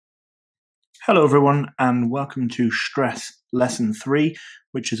Hello, everyone, and welcome to Stress Lesson 3,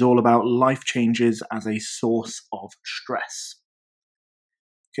 which is all about life changes as a source of stress.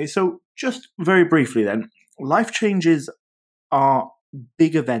 Okay, so just very briefly then, life changes are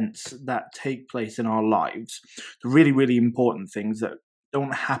big events that take place in our lives. The really, really important things that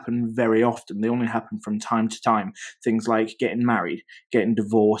don't happen very often. They only happen from time to time. Things like getting married, getting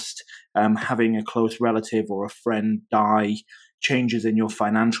divorced, having a close relative or a friend die, changes in your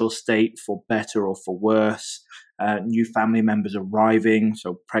financial state for better or for worse, new family members arriving,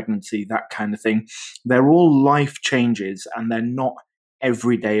 so pregnancy, that kind of thing. They're all life changes and they're not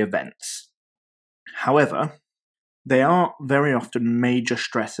everyday events. However, they are very often major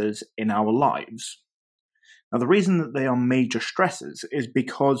stressors in our lives. Now, the reason that they are major stressors is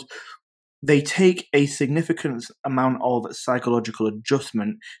because they take a significant amount of psychological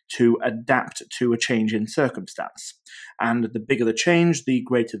adjustment to adapt to a change in circumstance. And the bigger the change, the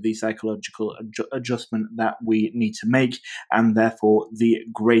greater the psychological adjustment that we need to make, and therefore the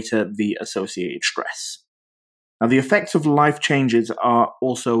greater the associated stress. Now, the effects of life changes are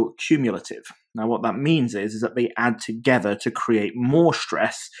also cumulative. Now, what that means is that they add together to create more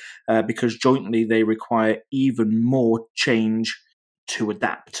stress because jointly they require even more change to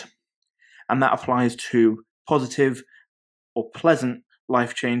adapt. And that applies to positive or pleasant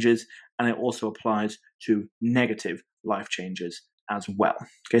life changes, and it also applies to negative life changes as well.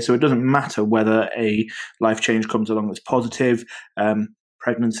 Okay, so it doesn't matter whether a life change comes along that's positive,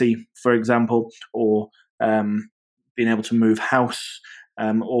 pregnancy, for example, or being able to move house,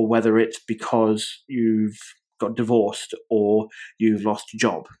 or whether it's because you've got divorced or you've lost a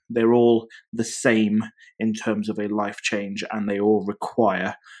job. They're all the same in terms of a life change, and they all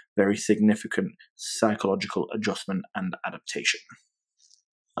require very significant psychological adjustment and adaptation.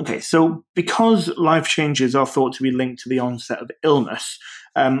 Okay, so because life changes are thought to be linked to the onset of illness,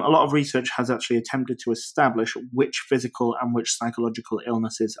 a lot of research has actually attempted to establish which physical and which psychological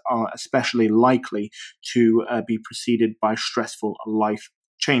illnesses are especially likely to be preceded by stressful life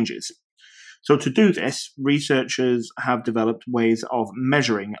changes. So to do this, researchers have developed ways of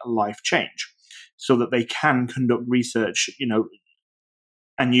measuring life change so that they can conduct research,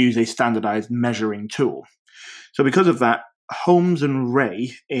 and use a standardized measuring tool. So because of that, Holmes and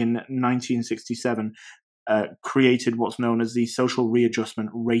Rahe in 1967 created what's known as the Social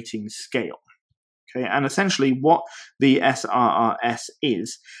Readjustment Rating Scale. Okay, and essentially what the SRRS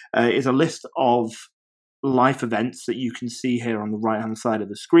is a list of life events that you can see here on the right-hand side of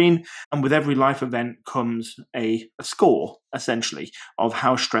the screen. And with every life event comes a score, essentially, of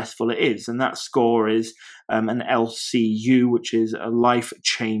how stressful it is. And that score is an LCU, which is a life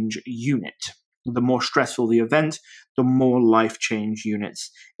change unit. The more stressful the event, the more life change units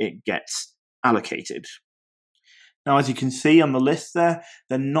it gets allocated. Now, as you can see on the list there,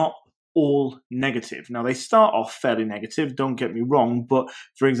 they're not all negative. Now, they start off fairly negative, don't get me wrong, but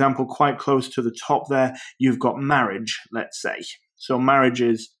for example, quite close to the top there, you've got marriage, let's say. So marriage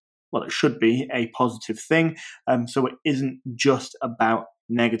is, well, it should be a positive thing, so it isn't just about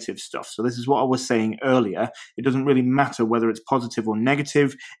negative stuff. So this is what I was saying earlier. It doesn't really matter whether it's positive or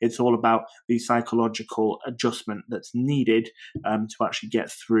negative. It's all about the psychological adjustment that's needed to actually get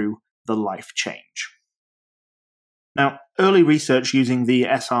through the life change. Now, early research using the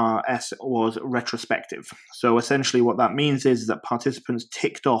SRS was retrospective. So essentially what that means is that participants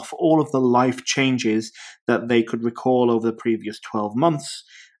ticked off all of the life changes that they could recall over the previous 12 months,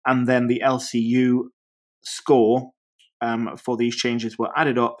 and then the LCU score for these changes were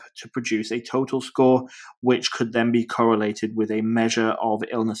added up to produce a total score, which could then be correlated with a measure of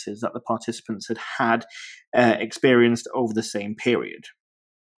illnesses that the participants had experienced over the same period.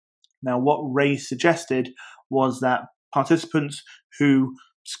 Now, what Rahe suggested was that participants who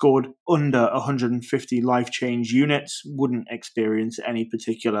scored under 150 life change units wouldn't experience any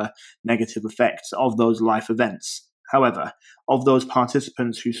particular negative effects of those life events. However, of those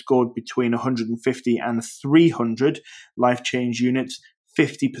participants who scored between 150 and 300 life change units,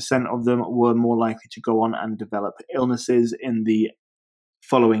 50% of them were more likely to go on and develop illnesses in the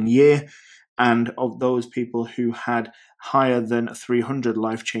following year. And of those people who had higher than 300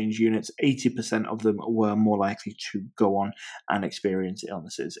 life change units, 80% of them were more likely to go on and experience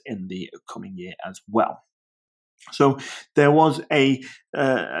illnesses in the coming year as well. So there was a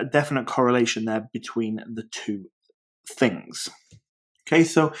definite correlation there between the two things. Okay,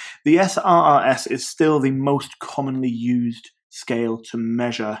 so the SRRS is still the most commonly used scale to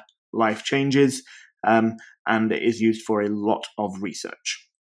measure life changes, and it is used for a lot of research.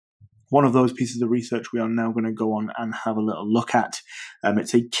 One of those pieces of research we are now going to go on and have a little look at.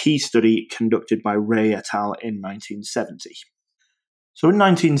 It's a key study conducted by Rahe et al. In 1970. So in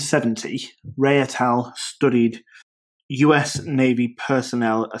 1970, Rahe et al. Studied US Navy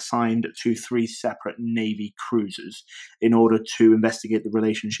personnel assigned to 3 separate Navy cruisers in order to investigate the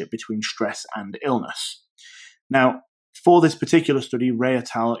relationship between stress and illness. Now, for this particular study, Rahe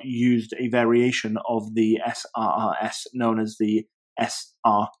et al. Used a variation of the SRRS known as the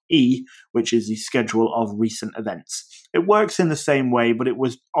SRE, which is the Schedule of Recent Events. It works in the same way, but it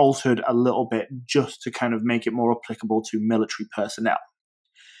was altered a little bit just to kind of make it more applicable to military personnel.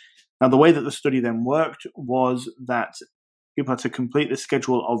 Now, the way that the study then worked was that people had to complete the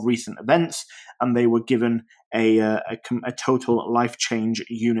Schedule of Recent Events, and they were given a total life change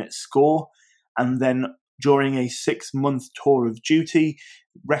unit score. And then during a 6-month tour of duty,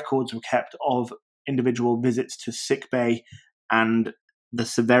 records were kept of individual visits to sickbay, and the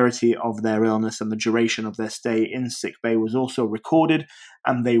severity of their illness and the duration of their stay in sickbay was also recorded,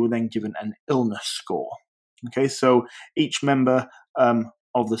 and they were then given an illness score. Okay, so each member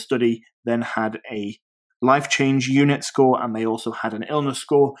of the study then had a life change unit score, and they also had an illness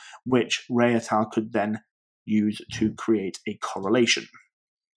score, which Rahe et al. Could then use to create a correlation.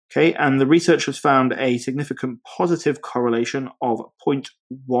 Okay, and the researchers found a significant positive correlation of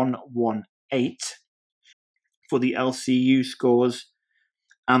 0.118 for the LCU scores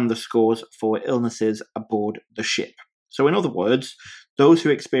and the scores for illnesses aboard the ship. So in other words, those who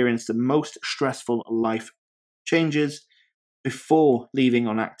experienced the most stressful life changes before leaving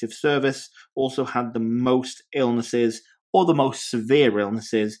on active service also had the most illnesses or the most severe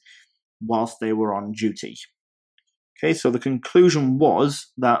illnesses whilst they were on duty. Okay, so the conclusion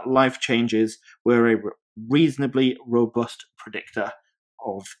was that life changes were a reasonably robust predictor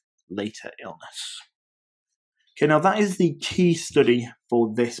of later illness. Okay, now that is the key study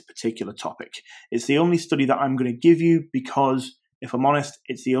for this particular topic. It's the only study that I'm going to give you because, if I'm honest,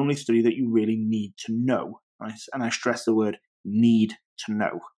 it's the only study that you really need to know. Right? And I stress the word need to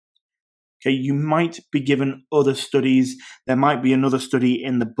know. Okay, you might be given other studies. There might be another study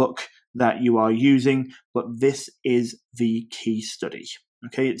in the book that you are using, but this is the key study.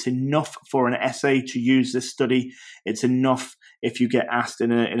 Okay, it's enough for an essay to use this study. It's enough if you get asked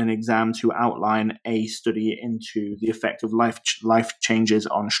in an exam to outline a study into the effect of life changes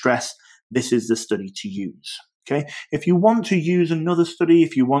on stress. This is the study to use. Okay, if you want to use another study,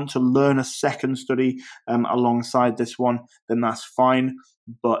 if you want to learn a second study alongside this one, then that's fine.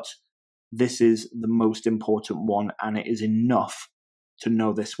 But this is the most important one, and it is enough to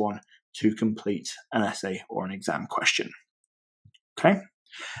know this one to complete an essay or an exam question. Okay, and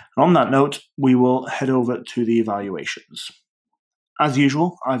on that note, we will head over to the evaluations. As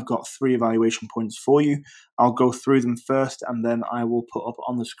usual, I've got 3 evaluation points for you. I'll go through them first, and then I will put up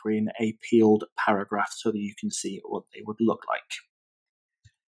on the screen a peeled paragraph so that you can see what they would look like.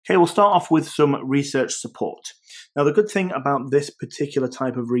 Okay, we'll start off with some research support. Now, the good thing about this particular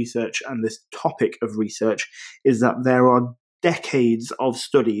type of research and this topic of research is that there are decades of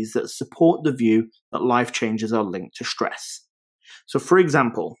studies that support the view that life changes are linked to stress. So, for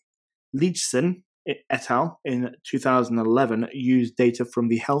example, Leachson et al. In 2011 used data from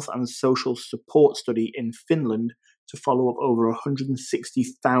the Health and Social Support Study in Finland to follow up over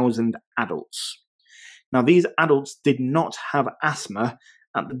 160,000 adults. Now, these adults did not have asthma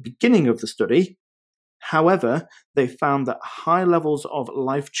at the beginning of the study. However, they found that high levels of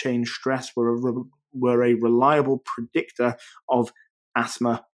life change stress were a reliable predictor of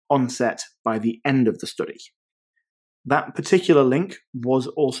asthma onset by the end of the study. That particular link was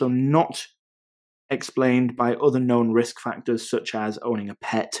also not explained by other known risk factors such as owning a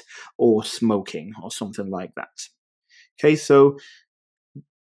pet or smoking or something like that. Okay, so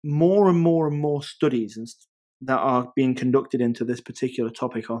more and more and more studies that are being conducted into this particular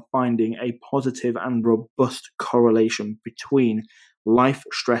topic are finding a positive and robust correlation between life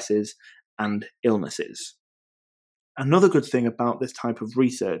stresses and illnesses. Another good thing about this type of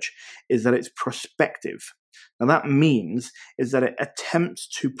research is that it's prospective. Now, that means is that it attempts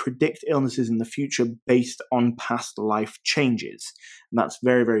to predict illnesses in the future based on past life changes. And that's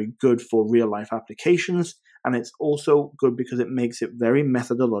very, very good for real-life applications, and it's also good because it makes it very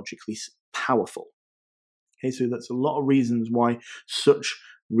methodologically powerful. Okay, so that's a lot of reasons why such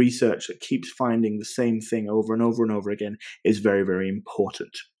research that keeps finding the same thing over and over and over again is very, very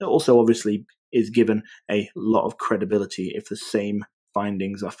important. It also obviously is given a lot of credibility if the same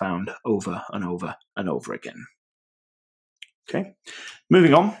findings are found over and over and over again. Okay,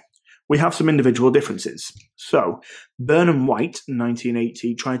 moving on, we have some individual differences. So, Burnham White,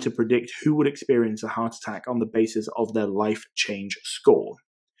 1980, tried to predict who would experience a heart attack on the basis of their life change score.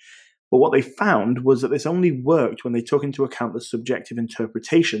 But what they found was that this only worked when they took into account the subjective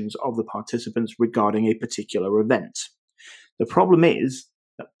interpretations of the participants regarding a particular event. The problem is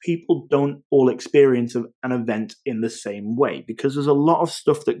that people don't all experience an event in the same way, because there's a lot of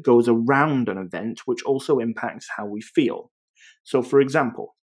stuff that goes around an event which also impacts how we feel. So, for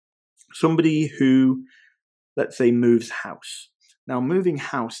example, somebody who, let's say, moves house. Now, moving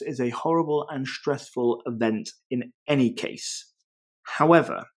house is a horrible and stressful event in any case.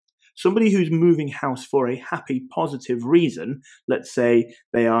 However, somebody who's moving house for a happy, positive reason, let's say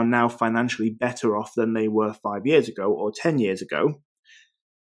they are now financially better off than they were 5 years ago or 10 years ago,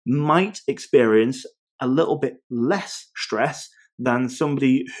 might experience a little bit less stress than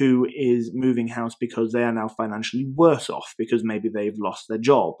somebody who is moving house because they are now financially worse off, because maybe they've lost their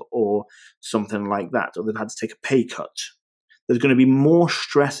job or something like that, or they've had to take a pay cut. There's going to be more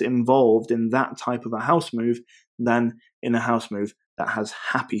stress involved in that type of a house move than in a house move that has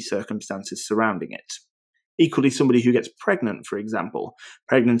happy circumstances surrounding it. Equally, somebody who gets pregnant, for example.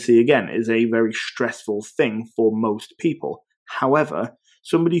 Pregnancy, again, is a very stressful thing for most people. However,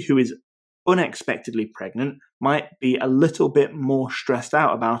 somebody who is unexpectedly pregnant might be a little bit more stressed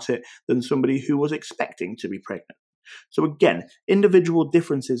out about it than somebody who was expecting to be pregnant. So again, individual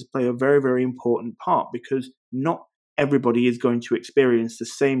differences play a very, very important part, because not everybody is going to experience the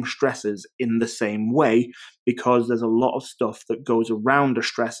same stresses in the same way, because there's a lot of stuff that goes around a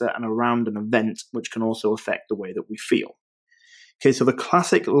stressor and around an event which can also affect the way that we feel. Okay, so the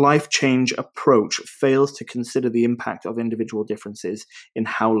classic life change approach fails to consider the impact of individual differences in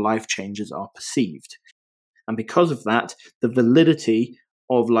how life changes are perceived. And because of that, the validity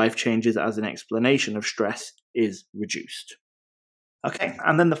of life changes as an explanation of stress is reduced. Okay,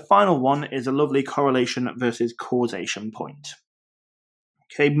 and then the final one is a lovely correlation versus causation point.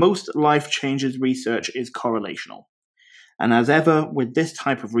 Okay, most life changes research is correlational. And as ever with this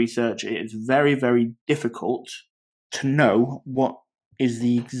type of research, it is very, very difficult to know what is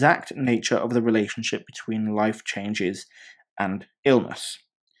the exact nature of the relationship between life changes and illness.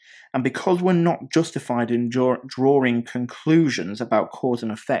 And because we're not justified in drawing conclusions about cause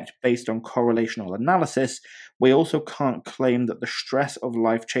and effect based on correlational analysis, we also can't claim that the stress of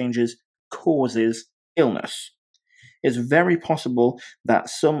life changes causes illness. It's very possible that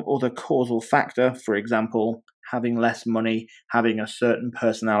some other causal factor, for example, having less money, having a certain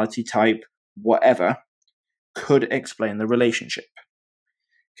personality type, whatever, could explain the relationship.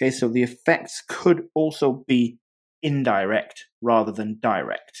 Okay, so the effects could also be indirect rather than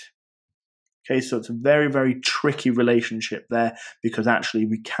direct. Okay, so it's a very, very tricky relationship there, because actually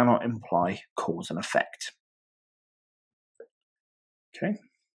we cannot imply cause and effect. Okay,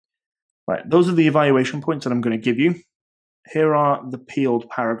 right, those are the evaluation points that I'm going to give you. Here are the peeled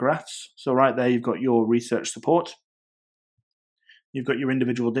paragraphs. So right there, you've got your research support, you've got your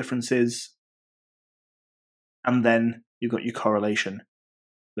individual differences, and then you've got your correlation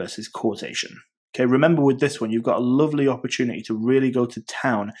versus causation. Okay, remember with this one, you've got a lovely opportunity to really go to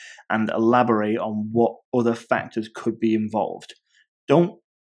town and elaborate on what other factors could be involved. Don't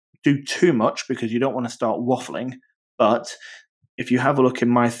do too much, because you don't want to start waffling, but if you have a look in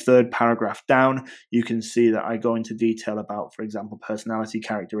my third paragraph down, you can see that I go into detail about, for example, personality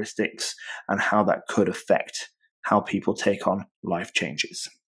characteristics and how that could affect how people take on life changes.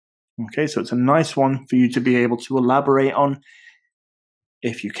 Okay, so it's a nice one for you to be able to elaborate on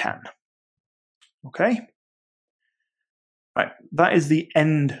if you can. Okay? Right, that is the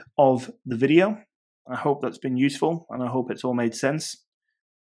end of the video. I hope that's been useful, and I hope it's all made sense.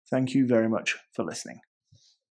 Thank you very much for listening.